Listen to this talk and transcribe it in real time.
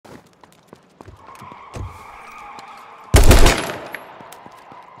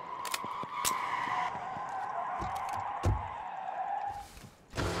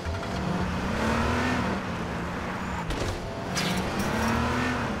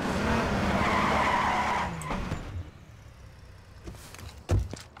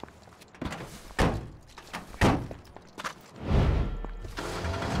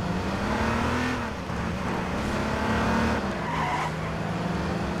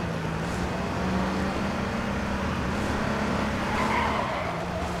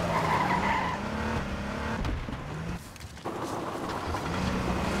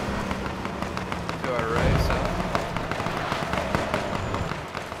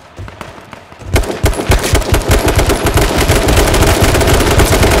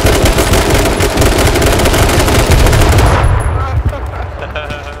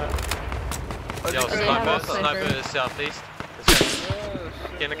southeast. Let's go.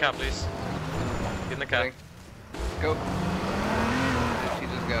 Get in the car, please. Get in the car. Go. She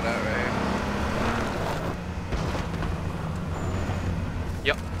just got out right here.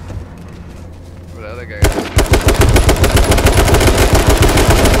 Yep. Where the other guy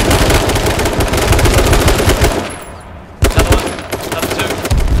Another one. Another two.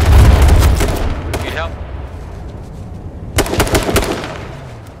 Need help?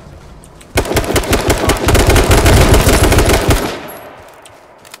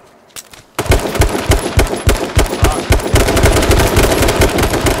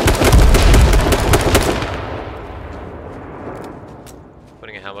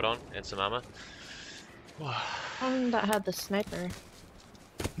 Putting a helmet on and some armor. That had the sniper.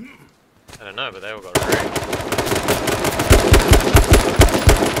 I don't know, but they all got wrecked.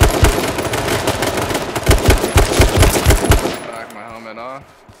 Back my helmet off.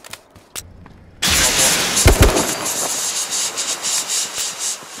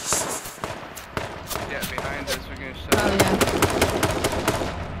 Yeah, behind us, we're gonna shut. Oh yeah.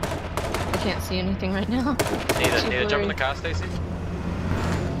 I can't see anything right now. Need to jump in the car, Stacy? You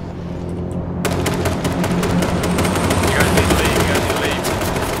guys need to leave, you guys need to leave.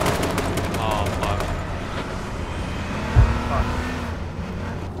 Oh, fuck.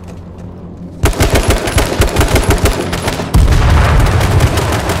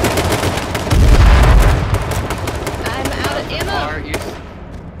 I'm out of ammo. Far east.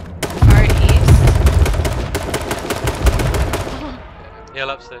 Far east.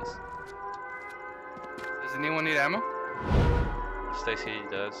 Yeah, upstairs. Does anyone need ammo? Stacy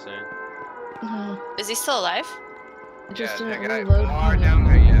does soon. Is he still alive? Just yeah, didn't that guy reload. far down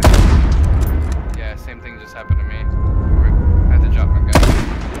there, yeah. Yeah, same thing just happened to me. I had to drop my gun.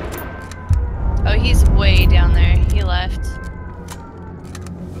 Oh, he's way down there. He left.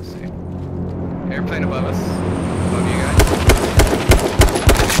 Let's see. Airplane above us. Above you guys.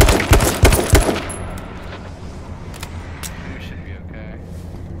 We should be okay.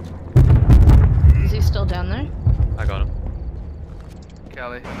 Is he still down there? I got him.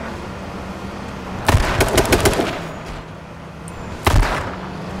 Kelly.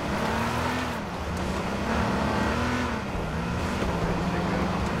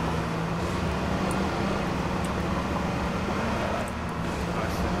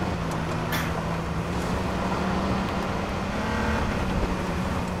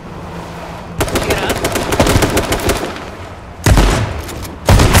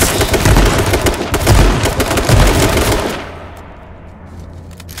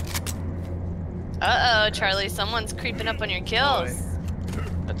 Uh-oh, Charlie, someone's creeping up on your kills.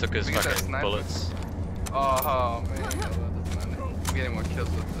 I took his We got that fucking sniper. bullets. Oh man, I'm getting more kills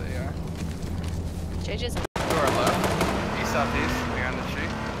with the AR. JJ's To our left, east southeast, behind the tree.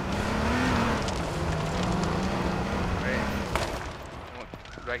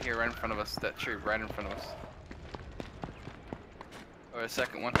 Right here, right in front of us. That tree, right in front of us. Or a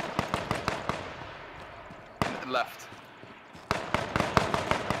second one. Left.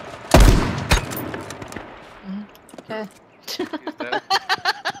 Okay. He's dead.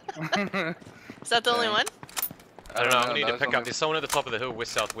 Is that the only one? I don't know, I'm gonna need that to was pick up. only- There's someone at the top of the hill,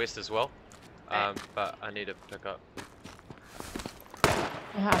 west southwest as well. Okay. But I need to pick up.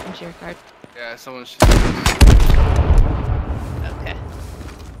 What happened to your card? Yeah, someone should. Okay.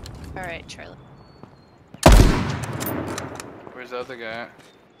 Alright, Charlie. Where's the other guy at?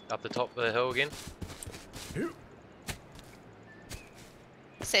 Up the top of the hill again.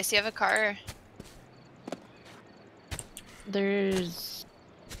 Stacey, you have a car? There's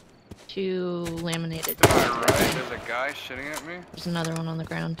 2 laminated. To my right, there's a guy shooting at me. There's another one on the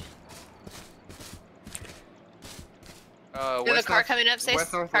ground. You have a West car north- coming up, Stacey?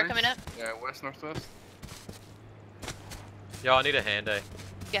 west Car northwest? coming up? Yeah, west northwest. Yeah, I need a hand, eh?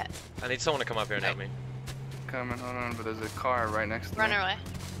 Yeah. I need someone to come up here and help me. Coming, hold on, but there's a car right next to Run me. our way.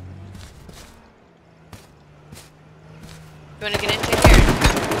 You wanna get into here?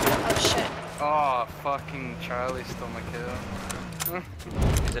 Oh shit. Oh, fucking Charlie stole my kill.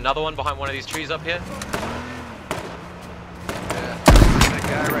 There's another one behind one of these trees up here. Yeah, there's a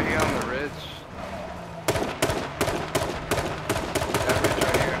guy right here on the ridge. That ridge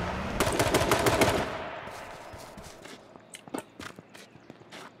right here.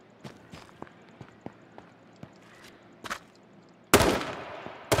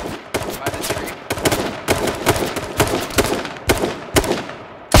 By the tree.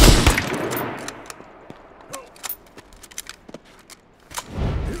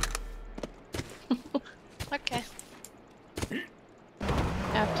 Okay.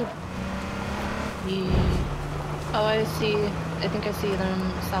 After the... Oh, I think I see them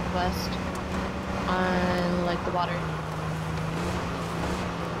southwest on like the water.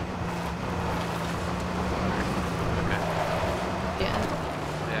 Okay. Yeah.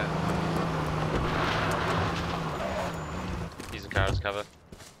 Yeah. Using car as cover.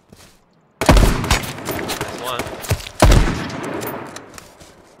 There's one.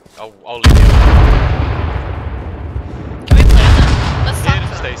 I'll leave you. Can we play them? Let's Get talk him, to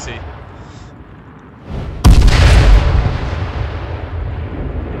them. Stacy.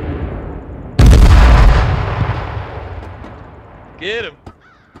 Get him.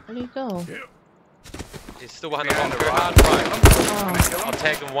 Where'd he go? He's still behind the Behind rock. the Go rock. hard right. Oh. I'll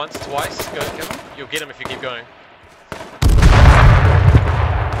tag him once, twice. Go. You'll get him if you keep going.